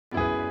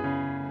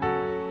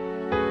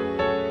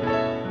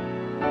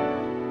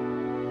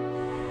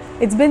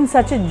It's been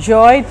such a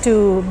joy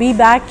to be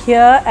back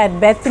here at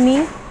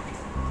Bethany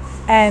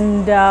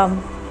and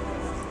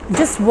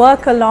just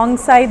work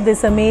alongside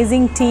this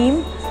amazing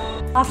team.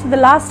 After the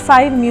last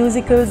 5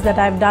 musicals that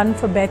I've done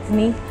for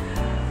Bethany,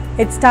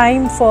 it's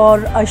time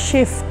for a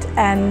shift,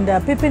 and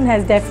Pippin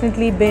has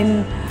definitely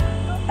been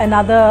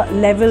another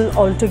level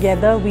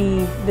altogether.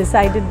 We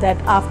decided that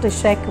after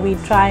Shrek we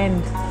try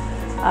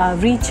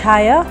and reach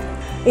higher.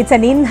 It's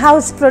an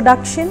in-house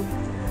production.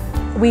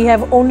 We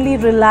have only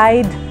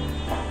relied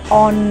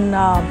on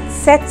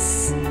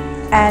sets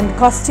and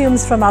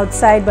costumes from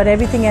outside, but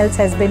everything else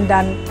has been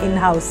done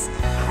in-house.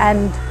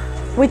 And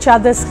which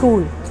other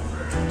school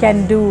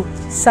can do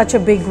such a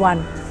big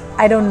one?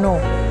 I don't know.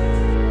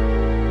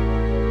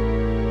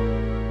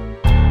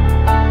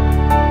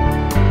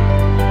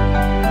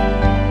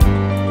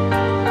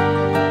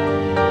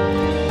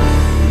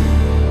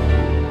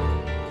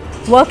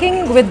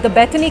 Working with the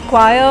Bethany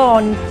choir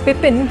on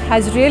Pippin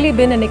has really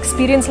been an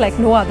experience like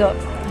no other.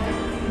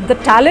 The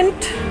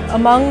talent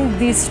among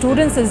these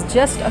students is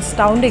just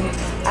astounding,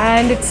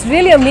 and it's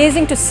really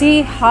amazing to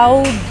see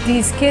how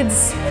these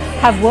kids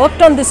have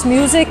worked on this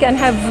music and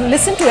have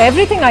listened to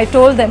everything I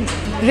told them.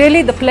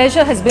 Really, the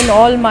pleasure has been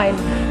all mine.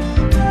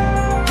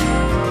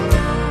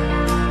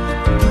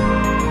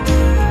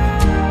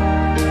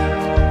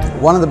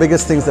 One of the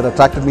biggest things that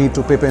attracted me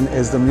to Pippin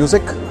is the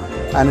music,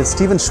 and it's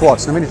Stephen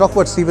Schwartz. Now when you talk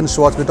about Stephen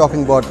Schwartz, we're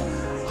talking about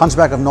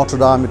Hunchback of Notre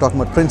Dame, we're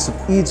talking about Prince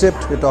of Egypt,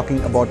 we're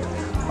talking about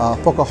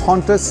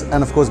Pocahontas,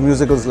 and of course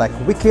musicals like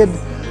Wicked,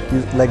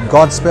 like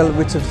Godspell,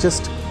 which have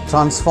just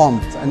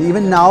transformed. And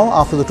even now,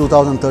 after the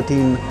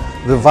 2013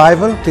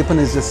 revival, Pippin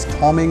is just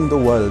storming the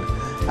world.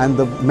 And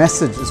the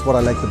message is what I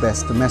like the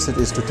best. The message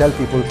is to tell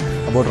people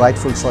about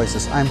rightful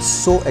choices. I'm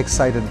so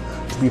excited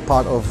to be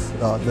part of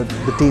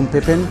the team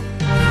Pippin.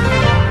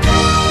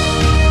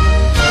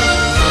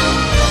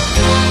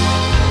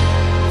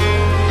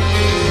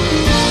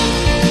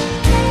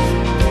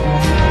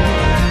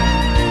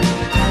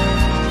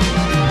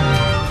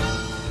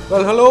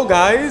 Well, hello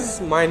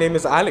guys, my name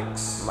is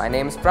Alex. My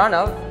name is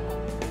Pranav.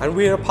 And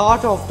we are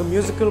part of the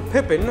musical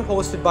Pippin,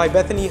 hosted by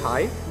Bethany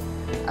High.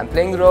 I'm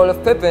playing the role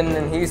of Pippin,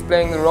 and he's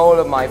playing the role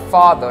of my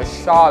father,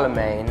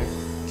 Charlemagne.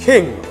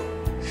 King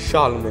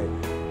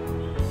Charlemagne.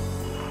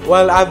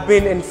 Well, I've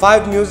been in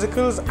 5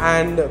 musicals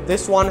and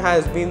this one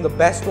has been the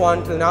best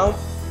one till now.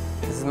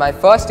 This is my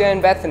first year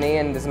in Bethany,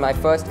 and this is my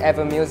first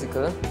ever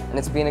musical, and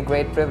it's been a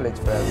great privilege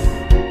for us.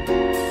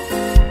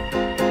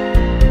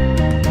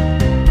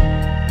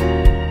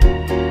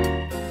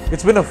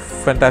 It's been a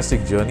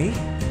fantastic journey,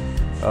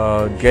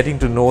 getting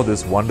to know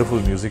this wonderful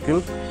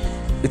musical.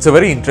 It's a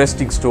very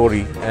interesting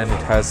story and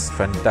it has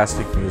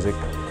fantastic music.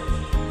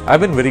 I've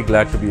been very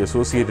glad to be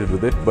associated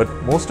with it, but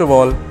most of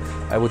all,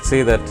 I would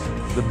say that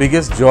the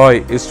biggest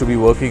joy is to be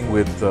working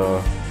with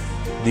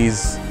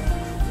these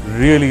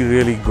really,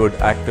 really good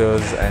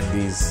actors and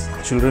these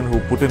children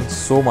who put in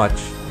so much,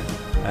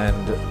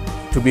 and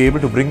to be able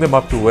to bring them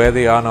up to where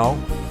they are now,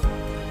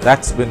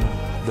 that's been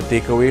the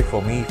takeaway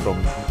for me from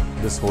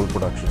this whole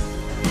production.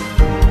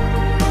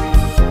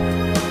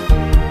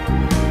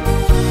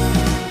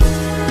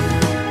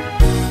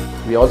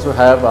 We also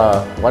have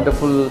a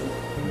wonderful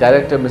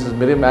director, Mrs.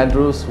 Miriam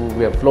Andrews, who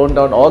we have flown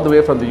down all the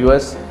way from the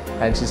US,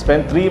 and she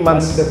spent 3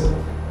 months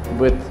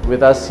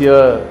with us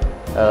here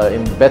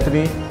in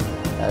Bethany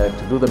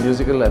to do the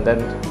musical and then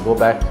go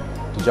back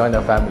to join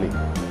our family.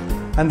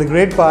 And the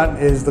great part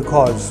is the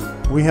cause.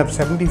 We have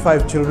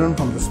 75 children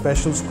from the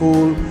special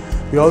school.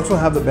 We also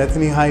have the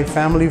Bethany High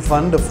Family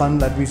Fund, a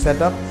fund that we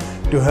set up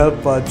to help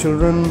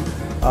children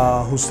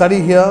who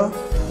study here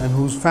and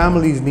whose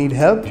families need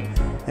help.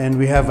 And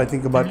we have, I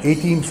think, about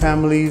 18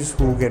 families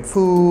who get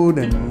food,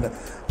 and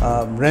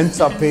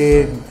rents are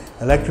paid,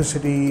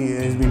 electricity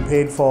is being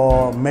paid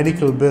for,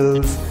 medical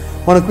bills.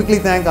 I want to quickly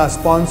thank our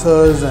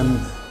sponsors and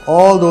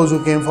all those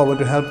who came forward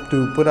to help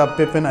to put up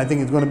Pippin. I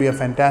think it's going to be a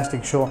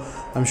fantastic show.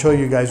 I'm sure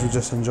you guys will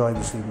just enjoy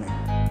this evening.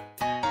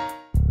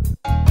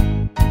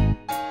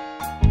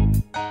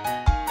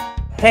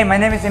 Hey, my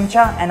name is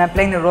Imcha and I'm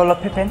playing the role of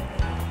Pippin.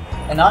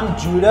 And I'm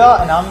Judah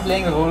and I'm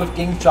playing the role of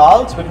King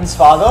Charles, Pippin's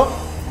father.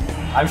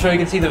 I'm sure you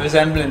can see the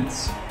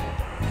resemblance.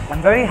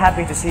 I'm very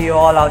happy to see you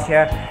all out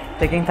here,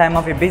 taking time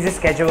off your busy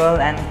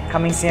schedule and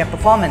coming see a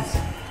performance.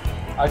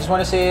 I just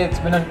want to say it's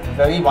been a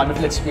very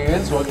wonderful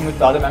experience working with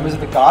the other members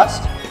of the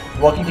cast,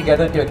 working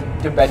together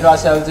to better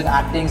ourselves in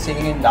acting,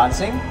 singing and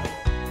dancing.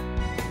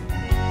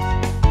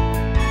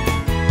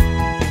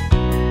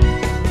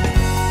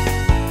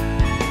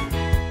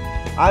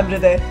 I'm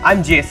Hriday.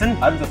 I'm Jason.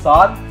 I'm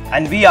Zasad.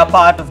 And we are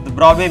part of the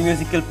Broadway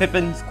musical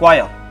Pippin's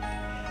choir.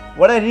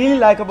 What I really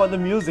like about the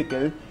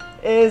musical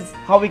is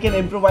how we can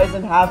improvise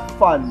and have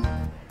fun.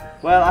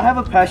 Well, I have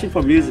a passion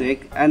for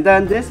music, and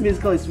then this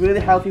musical is really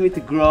helping me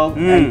to grow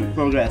and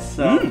progress.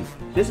 So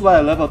this is what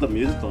I love about the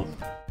musical.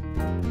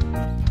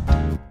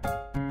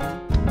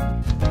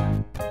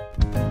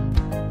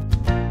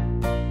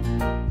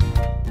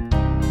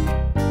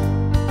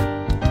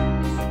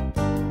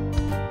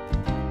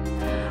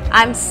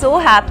 I'm so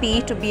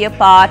happy to be a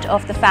part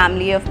of the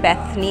family of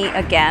Bethany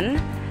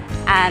again,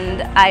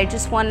 and I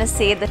just want to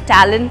say the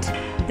talent.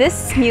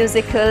 This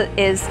musical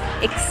is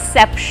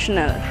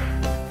exceptional.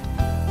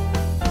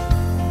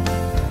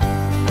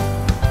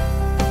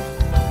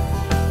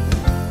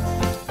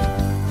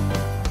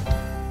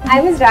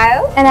 I'm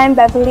Israel. And I'm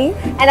Bethany.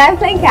 And I'm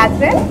playing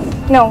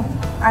Catherine. No,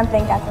 I'm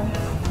playing Catherine.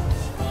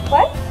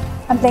 What?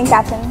 I'm playing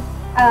Catherine.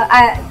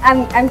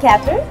 I'm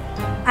Catherine.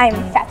 I'm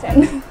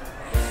Catherine.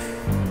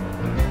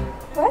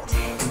 What?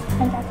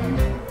 I'm Catherine.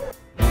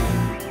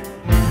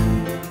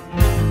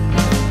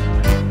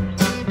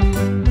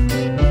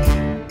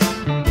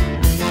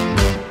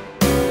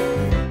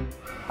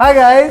 Hi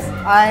guys,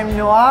 I'm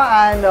Noah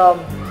and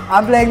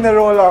I'm playing the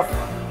role of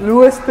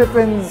Lewis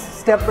Pippin's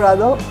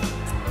stepbrother.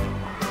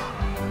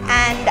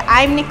 And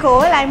I'm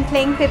Nicole, I'm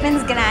playing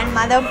Pippin's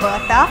grandmother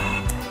Bertha.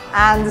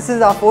 And this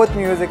is our 4th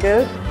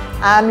musical,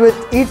 and with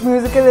each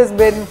musical has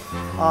been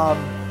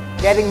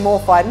getting more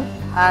fun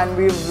and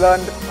we've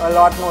learned a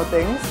lot more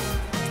things.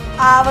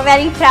 We're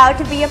very proud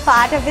to be a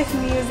part of this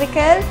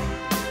musical.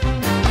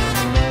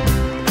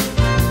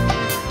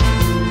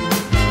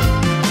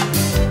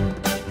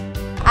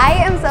 I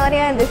am Sonia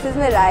and this is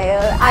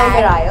Mirail. I'm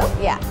Mirail.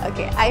 Yeah,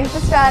 okay. I'm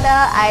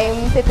Pastrada,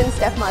 I'm Pippin's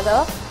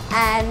stepmother,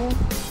 and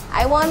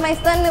I want my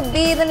son to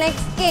be the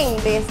next king,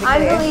 basically.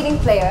 I'm the leading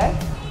player,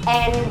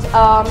 and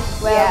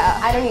well,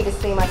 Yeah. I don't need to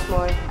say much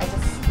more. I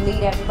just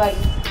lead everybody.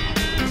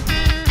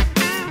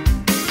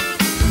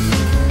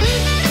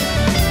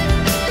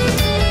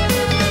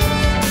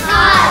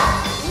 Hi,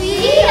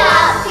 we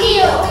are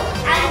Theo,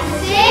 and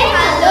say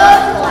hello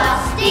to our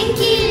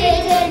stinky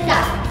little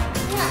duck.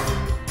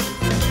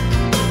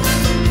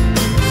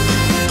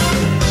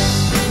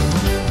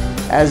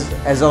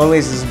 As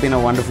always, this has been a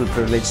wonderful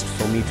privilege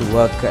for me to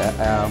work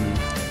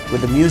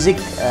with the music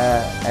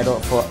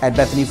at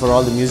Bethany for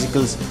all the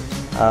musicals.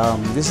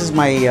 This is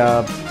my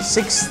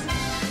 6th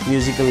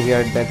musical here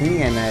at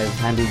Bethany, and I've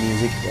handled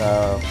music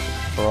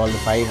for all the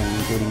 5 and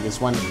including this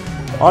one.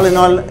 All in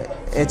all,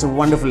 it's a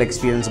wonderful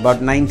experience.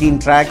 About 19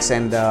 tracks,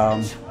 and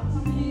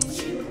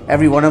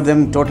every one of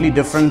them totally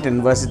different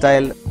and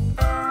versatile.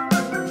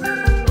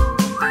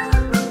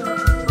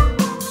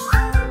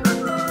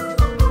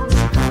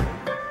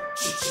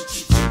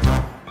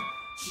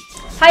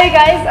 Hi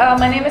guys,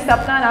 my name is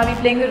Sapna and I'll be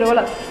playing the role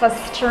of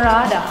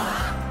Pastrada.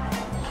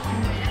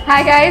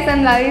 Hi guys,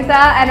 I'm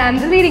Lalita and I'm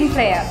the leading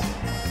player.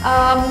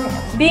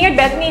 Being at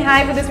Bethany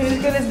High for this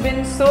musical has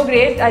been so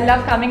great. I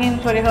love coming in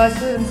for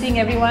rehearsals and seeing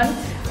everyone.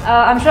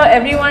 I'm sure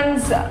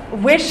everyone's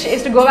wish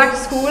is to go back to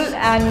school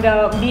and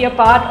be a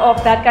part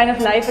of that kind of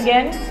life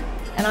again,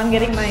 and I'm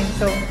getting mine.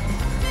 So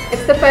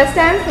It's the first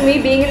time for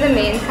me being in the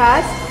main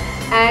cast,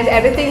 and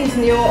everything's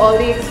new, all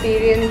the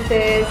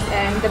experiences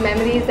and the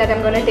memories that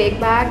I'm going to take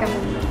back.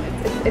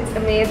 It's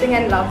amazing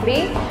and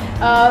lovely.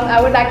 I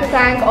would like to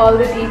thank all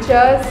the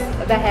teachers,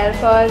 the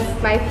helpers,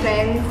 my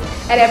friends,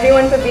 and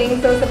everyone for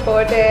being so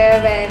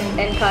supportive and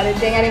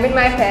encouraging, and even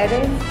my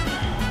parents.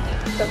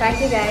 So thank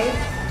you guys.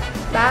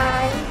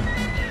 Bye.